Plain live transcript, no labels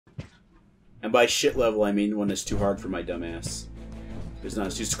And by shit level, I mean when it's too hard for my dumb ass. It's not.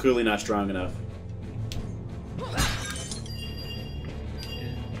 It's just clearly not strong enough. I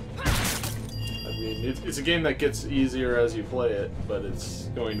mean, it's a game that gets easier as you play it, but it's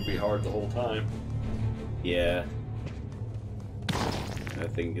going to be hard the whole time. Yeah. I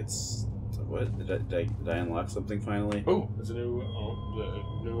think it's... What? Did I unlock something finally? Oh, there's a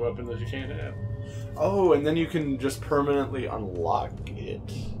new weapon that you can't have. Oh, and then you can just permanently unlock it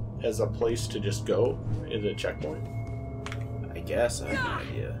as a place to just go in a checkpoint. I guess. I have no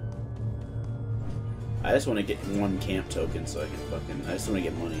idea. I just want to get one camp token so I can fucking... I just want to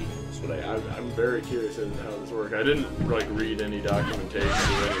get money. That's what I'm very curious as to how this works. I didn't, like, read any documentation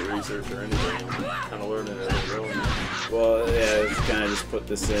or any research or anything. I'm kind of learning it as I go. Well, yeah, I kind of just put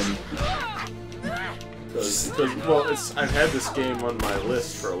this in. Well, I've had this game on my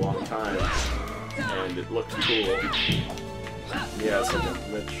list for a long time, and it looked cool. Yeah, it's like a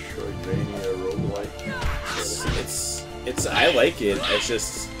Metroidvania roguelike. It's I like it. It's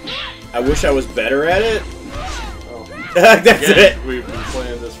just I wish I was better at it. Oh. That's Again, it. We've been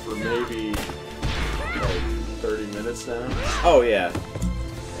playing this for maybe like 30 minutes now. Oh yeah.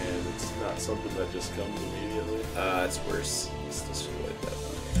 And it's not something that just comes immediately. It's worse. It's destroyed that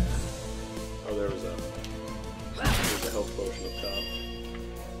one. Oh, there's a health potion up top.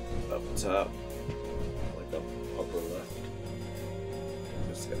 Up top. Like upper left.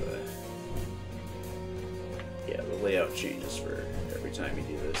 Just gotta... Yeah, the layout changes for every time you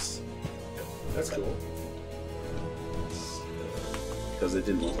do this. That's cool. Because it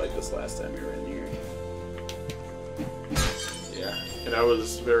didn't look like this last time you were in here. Yeah, and I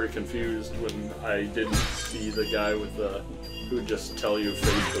was very confused when I didn't see the guy with the who would just tell you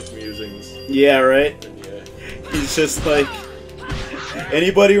Facebook musings. Yeah, right? And yeah. He's just like...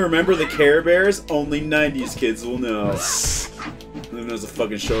 Anybody remember the Care Bears? Only 90s kids will know. And then there's a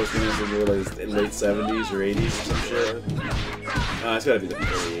fucking show from like late 70s or 80s or some shit. It's gotta be the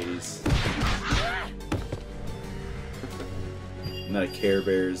early 80s. I'm not a Care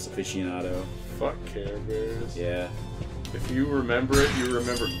Bears aficionado. Fuck Care Bears. Yeah. If you remember it, you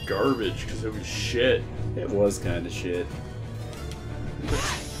remember garbage, because it was shit. It was kind of shit.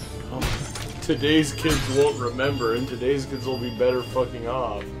 Today's kids won't remember, and today's kids will be better fucking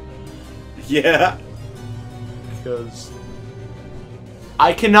off. Yeah. Because...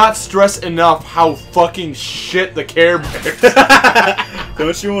 I cannot stress enough how fucking shit the Care Bears.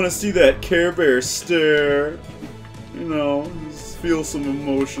 Don't you want to see that Care Bear stare? You know, just feel some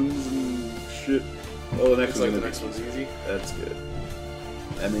emotions and shit. Oh, the next one's the next one's easy. That's good.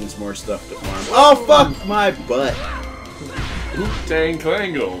 That means more stuff to farm. Oh, fuck my butt! Wu-Tang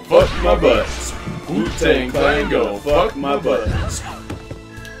Clan go, fuck my butt. Wu-Tang Clan go, fuck my butt.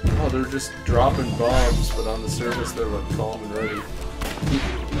 Oh, they're just dropping bombs, but on the surface they're like calm and ready.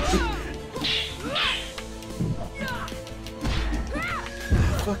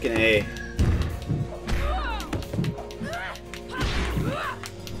 Fucking A.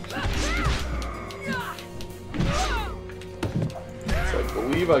 So I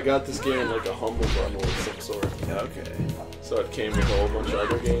believe I got this game like a humble bundle of some sort. Okay. So it came with a whole bunch of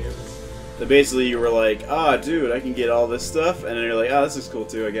other games. So basically you were like, ah, dude, I can get all this stuff, and then you're like, ah, this is cool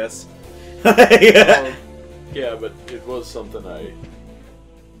too, I guess. Yeah, but it was something like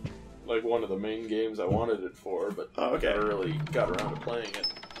one of the main games I wanted it for, but I never really got around to playing it.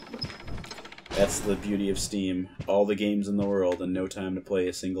 That's the beauty of Steam. All the games in the world and no time to play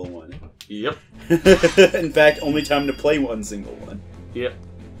a single one. Yep. In fact, only time to play one single one. Yep.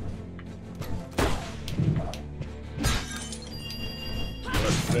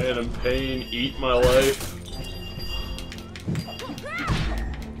 Let Phantom Pain eat my life.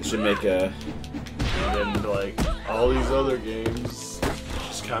 You should make a... And then, like, all these other games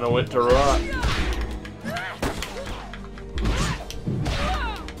just kind of went to rot.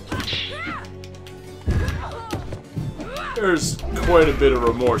 There's quite a bit of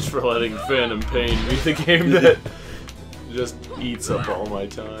remorse for letting Phantom Pain be the game that just eats up all my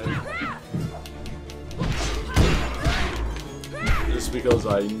time. Just because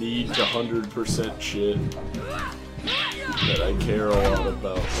I need 100% shit that I care a lot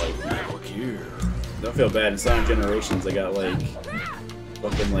about, like Metal Gear. Don't feel bad. In Sonic Generations, I got like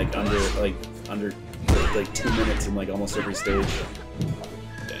fucking like under 2 minutes in like almost every stage.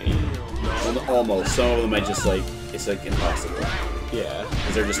 Damn. Almost. Some of them I just like. It's like impossible. Yeah.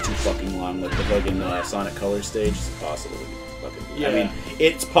 Because they're just too fucking long. Like the fucking Sonic Color stage is impossible. Fucking, yeah. I mean,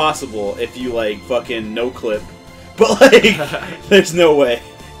 it's possible if you like fucking no clip, but like, there's no way.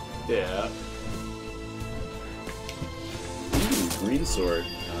 Yeah. Ooh, green sword.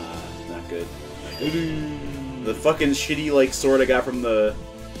 Not good. The fucking shitty like sword I got from the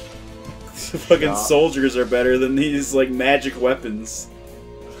Fucking soldiers are better than these, like, magic weapons.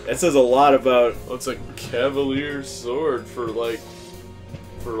 That says a lot about... Well, it's a cavalier sword for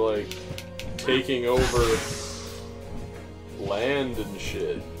taking over land and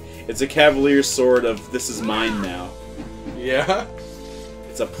shit. It's a cavalier sword of, this is mine now. Yeah?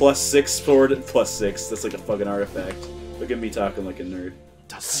 It's a +6 sword, +6. That's like a fucking artifact. Look at me talking like a nerd.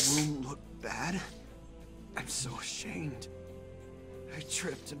 Does the room look bad? I'm so ashamed. I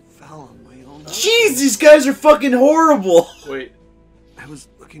tripped and fell on my own. Jeez, these guys are fucking horrible! Wait. I was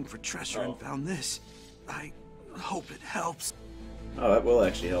looking for treasure and found this. I hope it helps. Oh, that will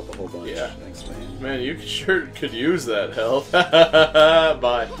actually help a whole bunch. Yeah. Thanks, man. Man, you sure could use that health.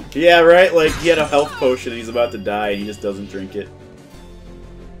 Bye. Yeah, right? Like, he had a health potion and he's about to die and he just doesn't drink it.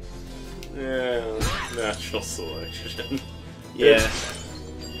 Yeah, natural selection. Yeah.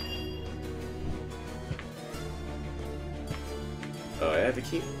 Oh, I have a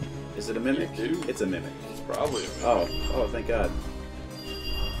key. Is it a mimic? You do. It's a mimic. It's probably a mimic. Oh, thank God.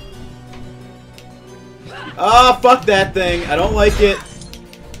 Ah, fuck that thing. I don't like it.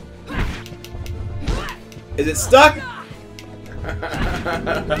 Is it stuck?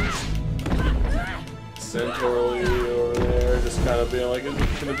 Centaurly over there, just kind of being like, is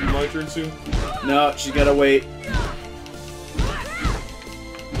it gonna be my turn soon? No, she's gotta wait.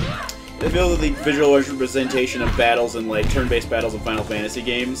 I feel that the visual representation of battles and like turn-based battles in Final Fantasy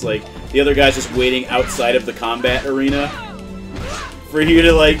games, like the other guy's just waiting outside of the combat arena for you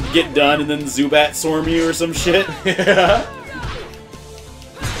to like get done and then Zubat swarm you or some shit. Yeah.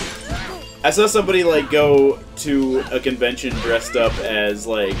 I saw somebody like go to a convention dressed up as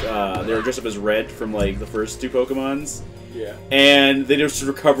like they were dressed up as Red from like the first two Pokemons. Yeah. And they just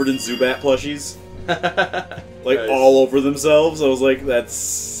were covered in Zubat plushies. Like Nice. all over themselves. I was like, I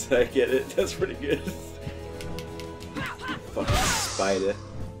get it. That's pretty good. Fucking spider.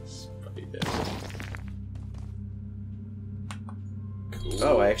 Cool.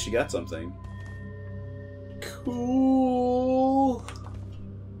 Oh, I actually got something. Cool.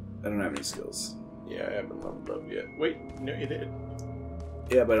 I don't have any skills. Yeah, I haven't leveled up yet. Wait, no, you did.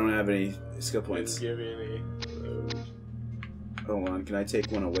 Yeah, but I don't have any skill points. Didn't give you any. Hold on, can I take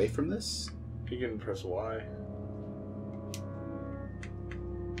one away from this? You can press Y.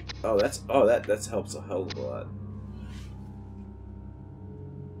 Oh, that helps a hell of a lot.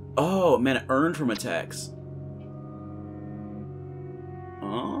 Oh, man, it earned from attacks.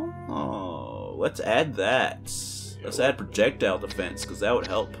 Oh, let's add that. Let's add projectile defense, because that would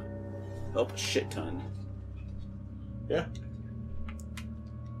help. Help a shit ton. Yeah.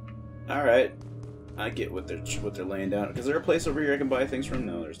 Alright. I get what they're laying down. Is there a place over here I can buy things from?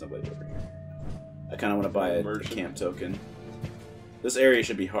 No, there's nobody over here. I kind of want to buy a camp token. This area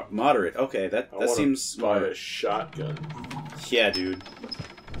should be moderate. Okay, that seems smart. Buy a shotgun. Yeah, dude.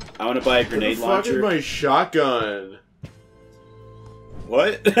 I want to buy a grenade launcher. Fucking my shotgun.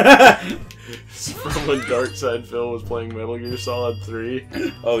 What? It's from when Darkside Phil was playing Metal Gear Solid 3.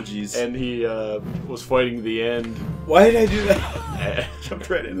 Oh, jeez. And he was fighting the end. Why did I do that? Jumped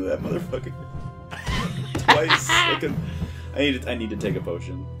right into that motherfucker. Twice. I need to take a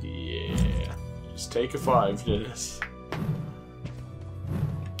potion. Yeah. Just take a 5, Dennis.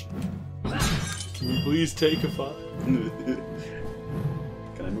 Can you please take a 5? Can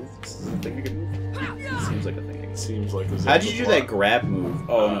I move? This is a thing I can move? It seems like a thing I can. Seems like a How'd you do that grab move?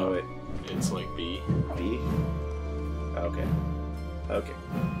 Oh, no, wait. It's like B. B? Okay. Okay.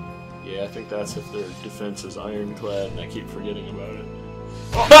 Yeah, I think that's if their defense is ironclad, and I keep forgetting about it.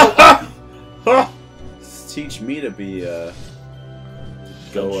 Teach me to be,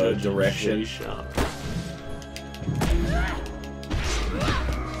 go a direction.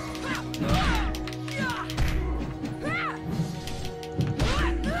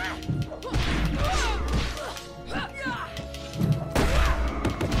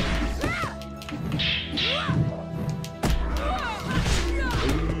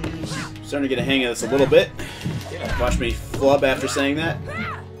 Starting to get a hang of this a little bit. Yeah. Watch me flub after saying that.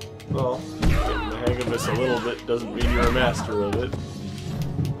 Well, getting the hang of this a little bit doesn't mean you're a master of it.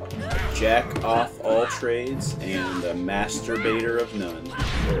 Jack off all trades and a masturbator of none.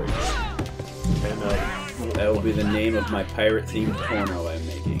 There we go. And that will be the name of my pirate-themed porno I'm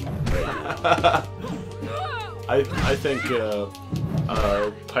making right now. I think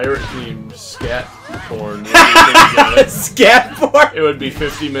pirate-themed scat porn. What do you think Scat porn? it would be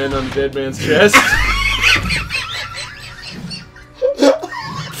 50 men on a dead man's chest.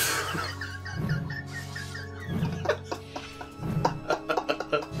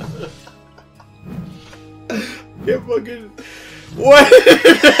 Yeah, fucking... What?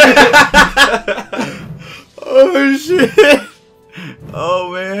 Oh, shit.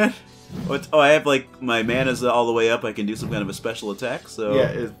 Oh, man. What? Oh, I have like my mana's all the way up. I can do some kind of a special attack. So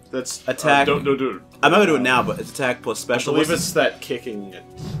Yeah, that's attack. Don't do it. I'm not gonna do it now, but it's attack plus I special. believe it's that kicking.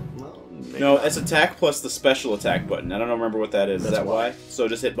 Well, No, it's attack plus the special attack button. I don't remember what that is. Is that why? So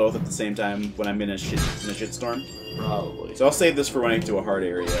just hit both at the same time when I'm in a shitstorm? Probably. So I'll save this for when I get to a hard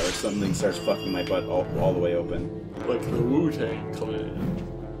area or something starts fucking my butt all the way open. Like the Wu-Tang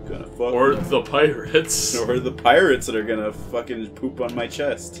Clan. Gonna fuck Or the pirates. Or the pirates that are gonna fucking poop on my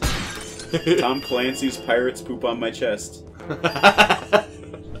chest. Tom Clancy's pirates poop on my chest.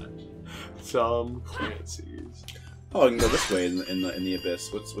 Tom Clancy's. Oh, I can go this way in the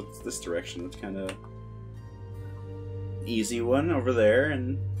abyss. What's this direction? What's kind of easy one over there,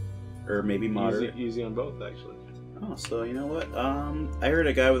 or maybe moderate. Easy on both, actually. Oh, so you know what? I heard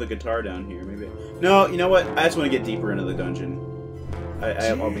a guy with a guitar down here. Maybe. No, you know what? I just want to get deeper into the dungeon.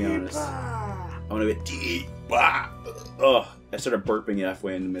 I'll be honest. I want to get deep. Oh, I started burping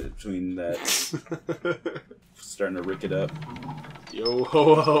halfway in between that. Starting to rick it up. Yo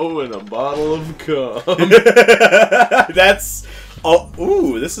ho ho and a bottle of cum. That's oh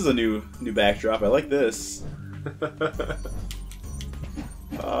ooh, this is a new backdrop. I like this.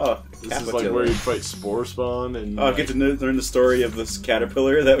 Oh, this is like where you fight Spore Spawn and I get to learn the story of this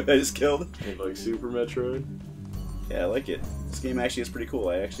caterpillar that I just killed. And like Super Metroid. Yeah, I like it. This game actually is pretty cool.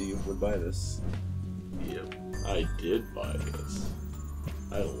 I actually would buy this. Yep, I did buy this.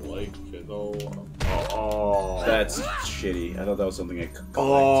 I like it a lot. Oh, that's shitty. I thought that was something I could collect.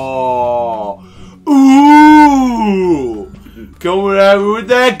 Oh, ooh, coming at me with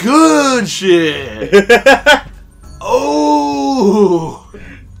that good shit. Oh.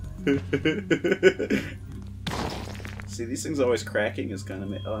 See, these things always cracking is kind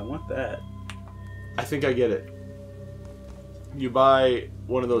of. Oh, I want that. I think I get it. You buy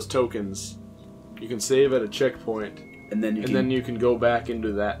one of those tokens. You can save at a checkpoint. And then you can go back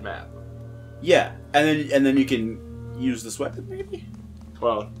into that map. Yeah, and then you can use this weapon, maybe.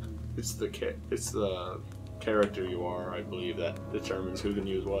 Well, it's the character you are, I believe, that determines who can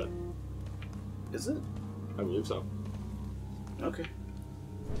use what. Is it? I believe so. Okay.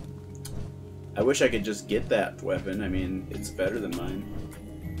 I wish I could just get that weapon. I mean, it's better than mine.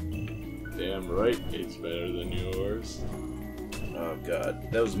 Damn right, it's better than yours. Oh god,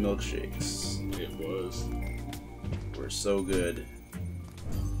 those milkshakes. It was. Were so good.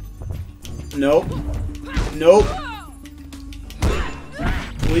 Nope. Nope.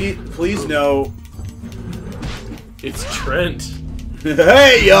 Please no. It's Trent.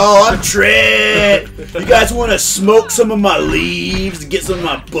 Hey y'all, I'm Trent. You guys want to smoke some of my leaves and get some of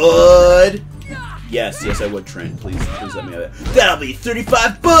my bud? Yes, I would, Trent. Please let me have it. That'll be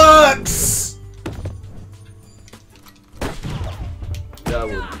 $35. That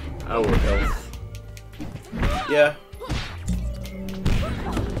would help. Yeah.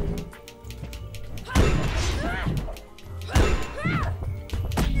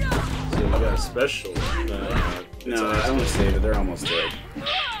 So you got a special. No, I want to save it. They're almost dead.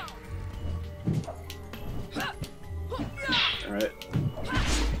 Alright.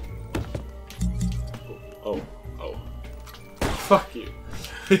 Oh. Fuck you.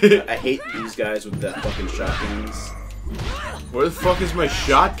 I hate these guys with that fucking shotguns. Where the fuck is my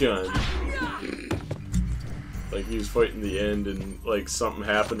shotgun? Like, he was fighting the end and, like, something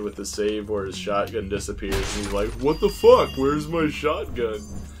happened with the save where his shotgun disappears and he's like, what the fuck? Where's my shotgun?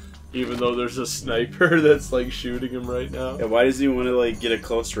 Even though there's a sniper that's, like, shooting him right now. Yeah, why does he want to, like, get a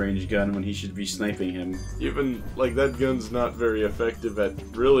close range gun when he should be sniping him? Even, like, that gun's not very effective at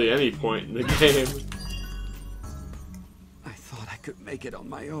really any point in the game. I thought I could make it on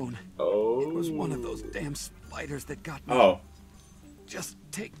my own. Oh. It was one of those damn spiders that got me. Oh. Just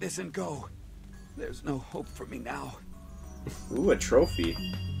take this and go. There's no hope for me now. Ooh, a trophy.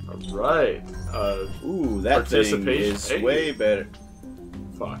 Alright. Ooh, that thing is way better.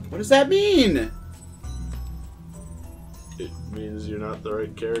 Fuck. What does that mean? It means you're not the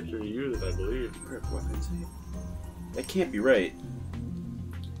right character to use it, I believe. That can't be right.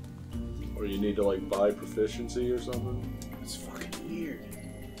 Or you need to, like, buy proficiency or something. That's fucking weird.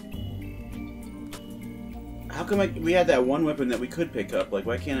 How come we had that one weapon that we could pick up? Like,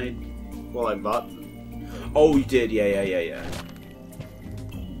 why can't I... Well, I bought them. Oh, you did. Yeah.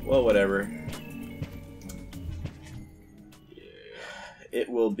 Well, whatever. It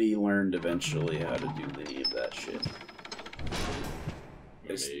will be learned eventually how to do any of that shit.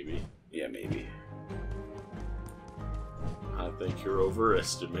 Maybe. Yeah, maybe. I think you're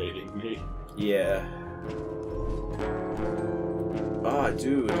overestimating me. Yeah. Ah,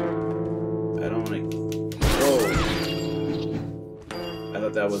 dude. I don't want to... Whoa. I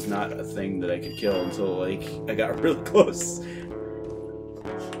thought that was not a thing that I could kill until, like, I got really close.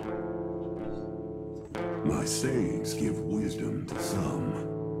 My sayings give wisdom to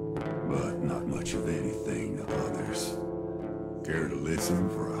some, but not much of anything to others. Care to listen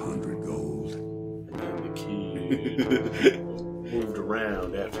for 100 gold? And the kid moved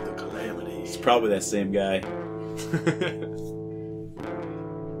around after the calamity. It's probably that same guy.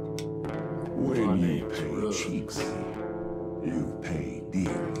 When My you name's pay Rose. cheaply, you pay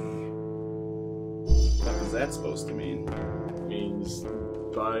dearly. What was that supposed to mean? Means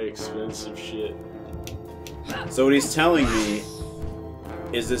buy expensive shit. So what he's telling me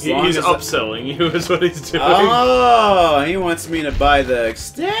is this He's long as upselling you is what he's doing. Oh, he wants me to buy the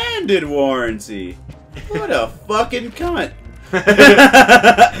extended warranty. What a fucking cunt.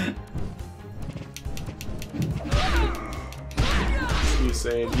 He's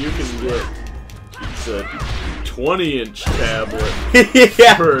saying you can get the 20-inch tablet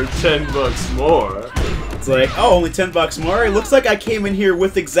Yeah. for $10 more. It's like, oh, only $10 more? It looks like I came in here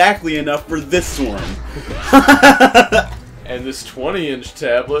with exactly enough for this one. And this 20-inch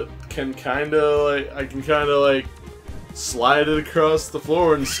tablet can I can kind of like slide it across the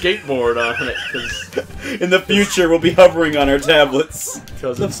floor and skateboard on it because In the future, we'll be hovering on our tablets.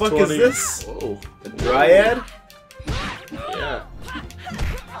 the The fuck is this? Whoa. A dryad? Yeah.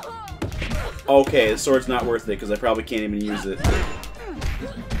 Okay, the sword's not worth it because I probably can't even use it.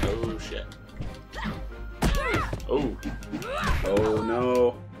 Oh shit. Oh. Oh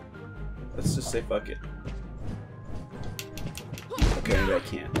no. Let's just say fuck it. Okay, maybe I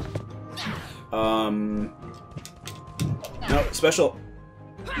can't. No, special.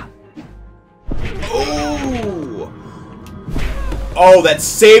 Oh! Oh, that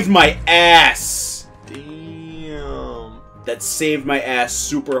saved my ass! Damn. That saved my ass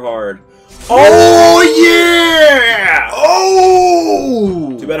super hard. Oh, yeah!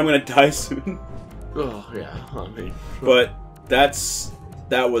 Oh! Too bad I'm gonna die soon. Oh yeah. I mean. But that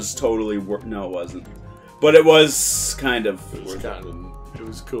was totally worth. No, it wasn't. But it was kind of. It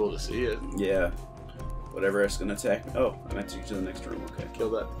was cool to see it. Yeah. Whatever is gonna attack me. Oh, I meant to get to the next room. Okay. Kill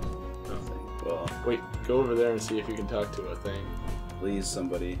that. Nothing. Well, Wait, go over there and see if you can talk to a thing. please,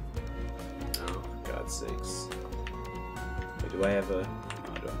 somebody. No. For God's sakes. Wait, do I have a? No,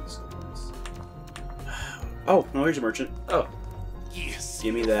 I don't have skill points. Oh no, here's a merchant. Oh. Yes.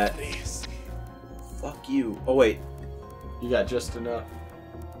 Give me that. Fuck you. Oh wait. You got just enough.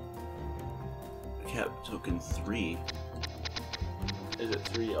 Cap token 3. Is it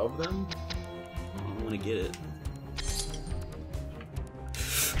 3 of them? I'm gonna get it.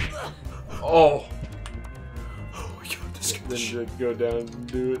 Oh! Oh my god, this Then just go down and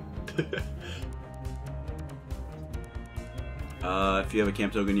do it. If you have a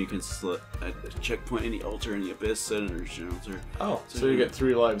camp token, you can slip a checkpoint any altar in the abyss, set an original altar. Oh, so you get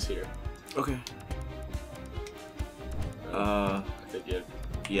 3 lives here. Okay. I think you.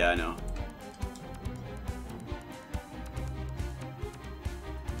 Yeah, I know.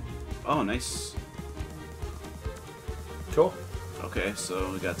 Oh, nice. Cool. Okay,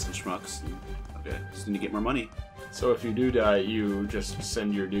 so we got some schmucks. Okay, just need to get more money. So if you do die, you just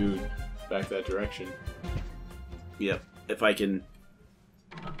send your dude back that direction. Yep. If I can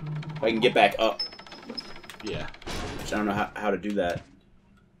get back up. Yeah. Which I don't know how to do that.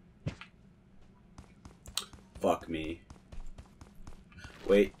 Fuck me.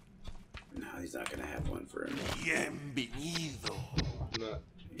 Wait. No, he's not gonna have one for him. Bienvenido. Not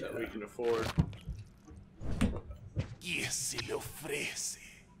that we can afford. ¿Qué se le ofrece?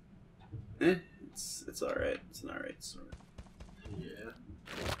 It's alright. It's an alright sword. Yeah.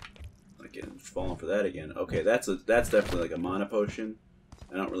 Again, falling for that again. Okay, that's definitely like a mana potion.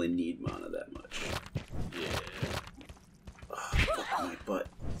 I don't really need mana that much. Yeah. Oh, fuck my butt.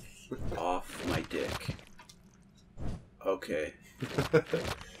 Off my dick. Okay.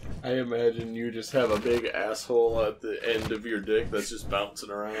 I imagine you just have a big asshole at the end of your dick that's just bouncing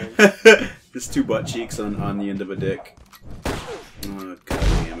around. Just 2 butt cheeks on the end of a dick. Oh, god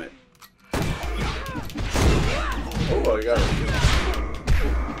damn it. Oh, I got it.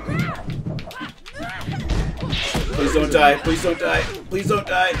 Please don't die. Please don't die. Please don't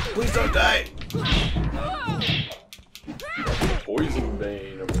die. Please don't die. Poison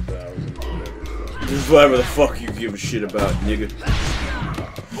Bane of 1,000. Whatever. This is whatever the fuck you give a shit about, nigga.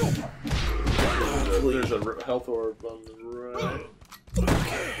 There's a health orb on the right.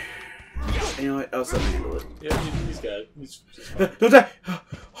 Okay. You know what? I'll let him handle it. Yeah, he's got it. He's just fine. Don't die! Oh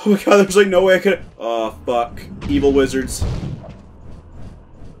my god, there's like no way I could. Oh fuck. Evil wizards.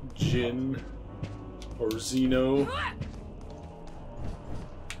 Jin or Zeno.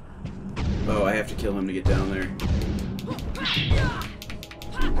 Oh, I have to kill him to get down there.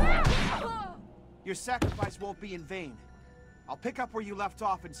 Your sacrifice won't be in vain. I'll pick up where you left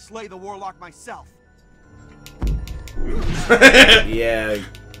off and slay the warlock myself. Yeah.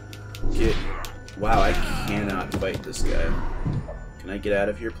 Get. Wow, I cannot fight this guy. Can I get out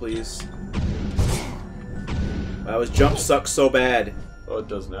of here, please? Wow, his jump sucks so bad. Oh, it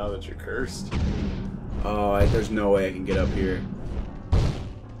does now that you're cursed. Oh, there's no way I can get up here.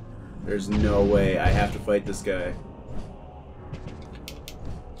 There's no way. I have to fight this guy.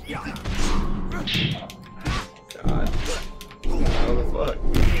 God. How the fuck?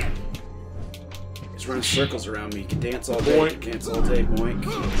 He's running circles around me. He can dance all day. Boink. Dance all day, boink.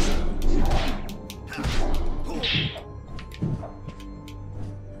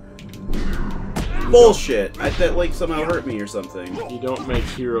 Bullshit! That like somehow hurt me or something. You don't make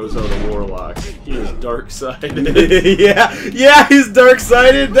heroes out of warlocks. He is dark-sided. yeah, he's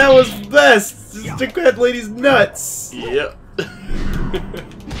dark-sided. That was best. Just stick that lady's nuts. Yep.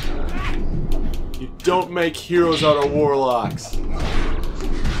 You don't make heroes out of warlocks.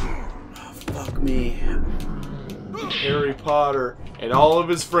 Oh, fuck me. Harry Potter and all of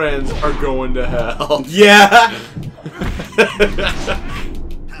his friends are going to hell. Yeah.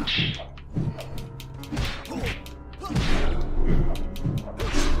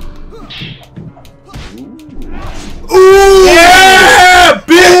 Ooh! Yeah,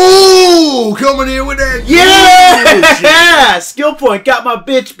 bitch! Ooh! Coming in with that. Yeah! Skill point, got my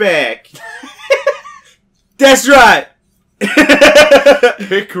bitch back. That's right.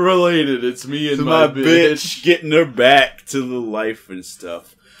 Pick related. It's me and To my, my bitch getting her back to the life and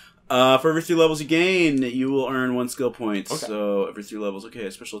stuff. For every 3 levels you gain, you will earn 1 skill point. Okay. So every 3 levels, okay,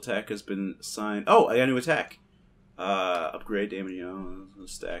 a special attack has been assigned. Oh, I got a new attack. Upgrade damage, you know,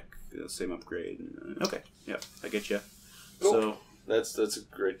 stack, same upgrade. Okay, yeah, I get you. Cool. So That's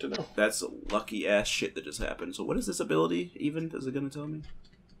great to know. that's lucky ass shit that just happened. So what is this ability even? Is it gonna tell me?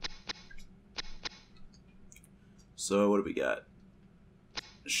 So what do we got?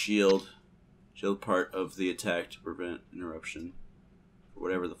 Shield part of the attack to prevent interruption.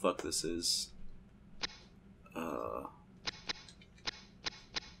 Whatever the fuck this is. I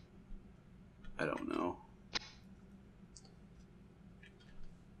don't know.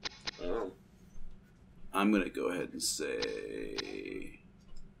 Oh. I'm gonna go ahead and say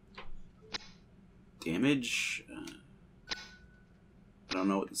damage. I don't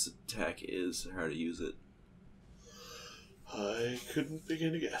know what this attack is or how to use it. I couldn't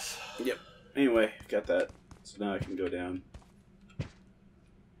begin to guess. Yep. Anyway, got that. So now I can go down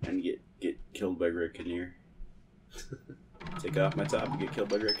and get killed by Greg Kinnear. Take off my top and get killed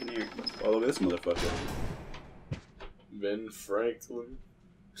by Greg Kinnear. Oh, look at this motherfucker. Ben Franklin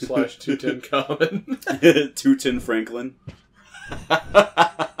 / 210 Common. 210 Franklin. Let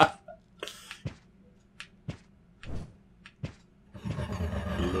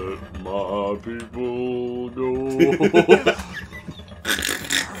my people go.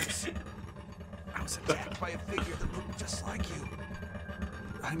 I was attacked by a figure that looked just like you.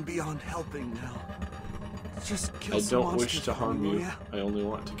 I'm beyond helping now. Just kill I some don't wish monsters to for harm me, will you. ya? I only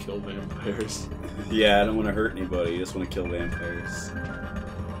want to kill vampires. Yeah, I don't want to hurt anybody. I just want to kill vampires.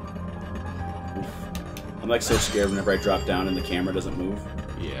 Oof. I'm like so scared whenever I drop down and the camera doesn't move.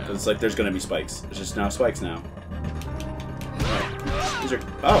 Yeah. It's like there's gonna be spikes. It's just now spikes now. Oh. These are.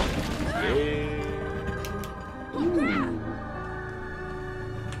 Oh! Ooh.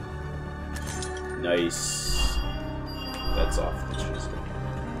 Nice. That's off the chisel.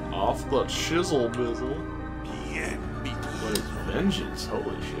 Off the chisel bizzle. Yeah, me. What is vengeance?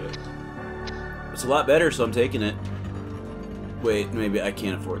 Holy shit. It's a lot better, so I'm taking it. Wait, maybe I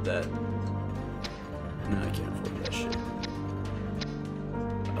can't afford that. No, I can't afford that shit.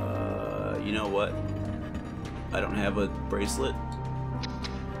 You know what? I don't have a bracelet.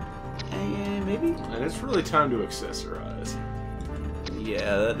 Maybe? And it's really time to accessorize.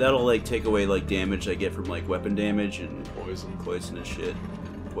 Yeah, that'll like take away like damage I get from like weapon damage and Poison. poison and shit.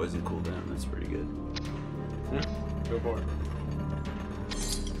 Poison cooldown, that's pretty good. Yeah, go for it.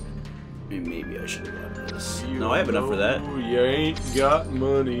 Maybe I should have got this. You No, I have enough for that. know You ain't got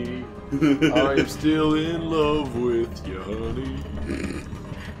money. I'm still in love with you, honey.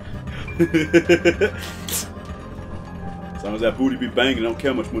 As long as that booty be banging, I don't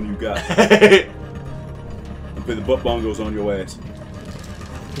care how much money you got. I'll pay the butt bongos on your ass.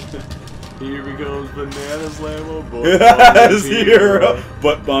 Here he comes, Banana Slammer, Zero.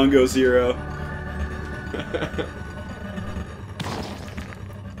 Butt bongos hero.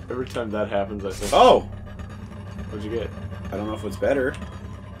 Every time that happens, I think, Oh! what'd you get? I don't know if it's better.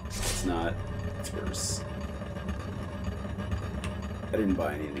 It's not. It's worse. I didn't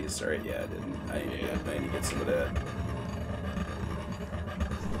buy any of these. Sorry, yeah, I didn't. I need to get some of that.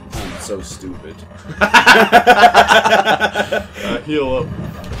 I'm so stupid. Heal up.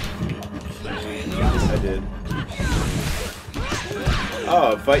 I did.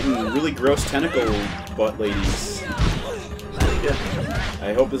 Oh, fighting really gross tentacle butt ladies. Yeah.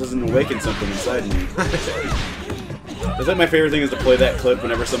 I hope this doesn't awaken something inside me. That's like my favorite thing is to play that clip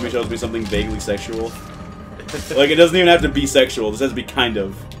whenever somebody shows me something vaguely sexual. Like, it doesn't even have to be sexual, this has to be kind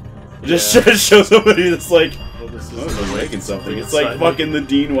of. It just show somebody that's like, Well, this oh, is they're making something. It's inside like me. fucking the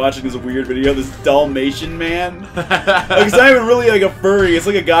Dean watching this weird video of this Dalmatian man. Like, it's not even really like a furry, it's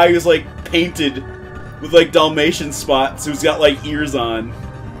like a guy who's like painted with like Dalmatian spots who's got like ears on.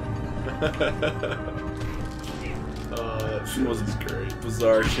 That shit was great.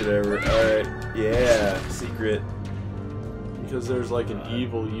 Bizarre shit ever. Alright, yeah, secret. Because there's like an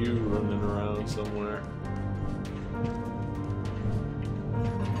evil you running around somewhere.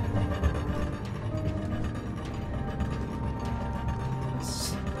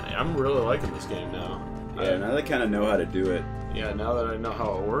 I'm really liking this game now. Yeah, now they kind of know how to do it. Yeah, now that I know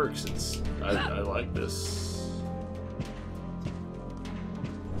how it works, I like this.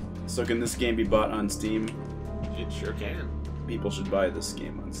 So can this game be bought on Steam? It sure can. People should buy this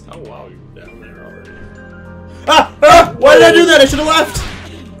game on Steam. Oh wow, you're down there already. Ah! Ah! Why did I do that? I should have left!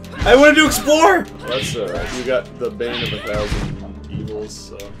 I wanted to explore! Well, that's you got the Bane of 1,000 Evils,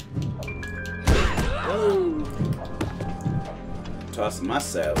 so... Whoa! Tossing my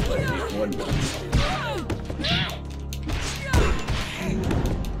saddle like one gun.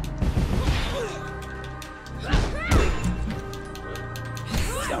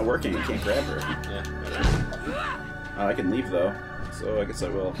 It's not working, you can't grab her. Yeah. Oh, I can leave though, so I guess I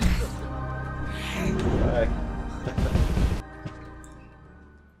will. Bye.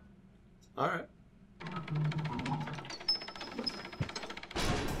 Alright.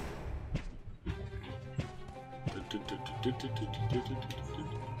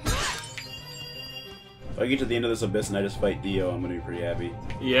 If I get to the end of this abyss and I just fight Dio, I'm gonna be pretty happy.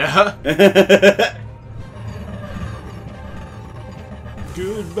 Yeah.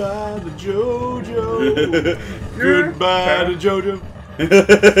 Goodbye to JoJo. Goodbye to JoJo.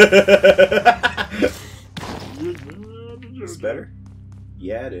 Is this better?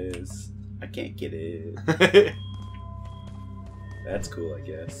 Yeah, it is. I can't get it. That's cool, I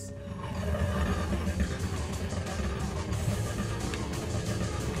guess.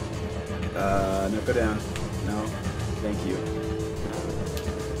 No, go down. No, thank you. I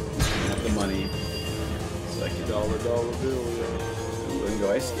have the money, so I can Dollar bill, we can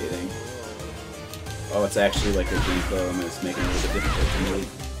go ice skating. Oh, it's actually like a game flow, and it's making it a little bit difficult to me.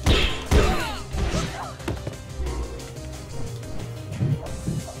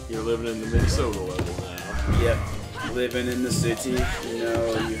 You're living in the Minnesota level now. Yep. Living in the city, you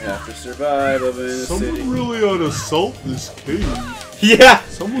know, you have to survive living in the city. really ought to assault this cave. Yeah!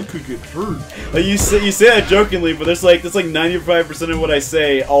 Someone could get hurt. Like you say that jokingly, but that's like 95% of what I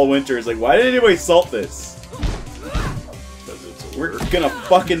say all winter is like, why did anybody salt this? Because it's We're work. gonna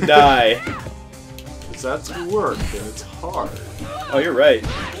fucking die. Because that's work, and it's hard. Oh, you're right.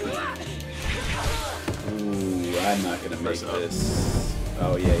 Ooh, I'm not gonna make this.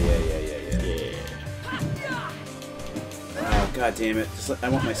 Oh, yeah. Oh, god damn it. I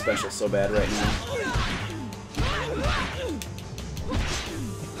want my special so bad right now.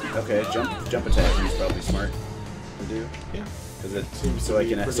 Okay, jump attack is probably smart to do. Yeah. Because it Seems so to I be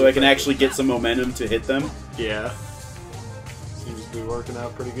can pretty so I can effective. actually get some momentum to hit them. Yeah. Seems to be working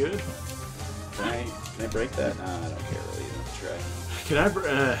out pretty good. Can I break that? Nah, I don't care really. Let's try. Can I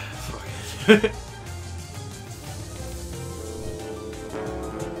fuck it.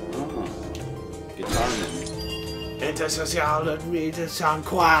 Oh, guitarman. Antisocial meter sound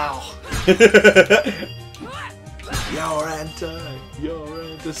qual. You're antisocial.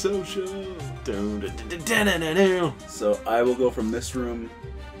 So I will go from this room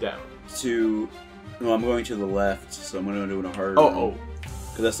Down. to. No, I'm going to the left. So I'm going to do it in a hard. Oh.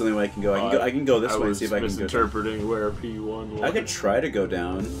 Because that's the only way I can go. I can go this way and see if I can go. Misinterpreting where P1 was. I could try to go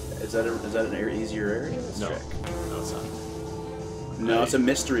down. Is that an easier area? Let's No. check. No, it's not. No, it's a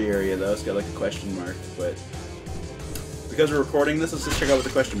mystery area though. It's got like a question mark, but because we're recording this, let's just check out what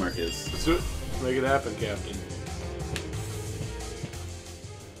the question mark is. Let's do it. Make it happen, Captain.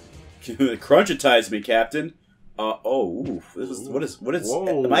 Crunchitize me, Captain. Ooh, this is what is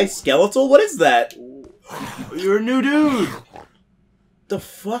Whoa. am I skeletal? What is that? You're a new dude. The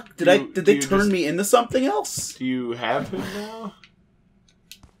fuck did Do they you turn just- me into something else? Do you have him now?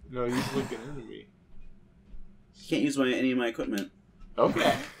 No, he's looking into me. Can't use any of my equipment.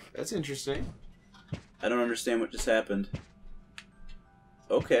 Okay, that's interesting. I don't understand what just happened.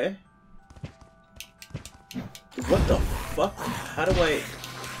 Okay. What the fuck? How do I?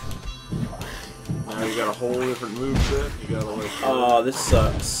 Now you got a whole different moveset. You gotta like. Oh, this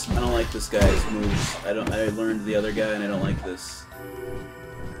sucks. I don't like this guy's moves. I learned the other guy, and I don't like this.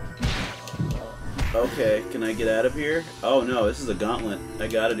 Okay, can I get out of here? Oh no, this is a gauntlet. I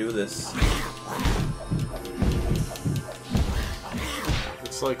gotta do this.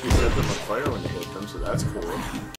 It's like you set them on fire when you hit them, so that's cool.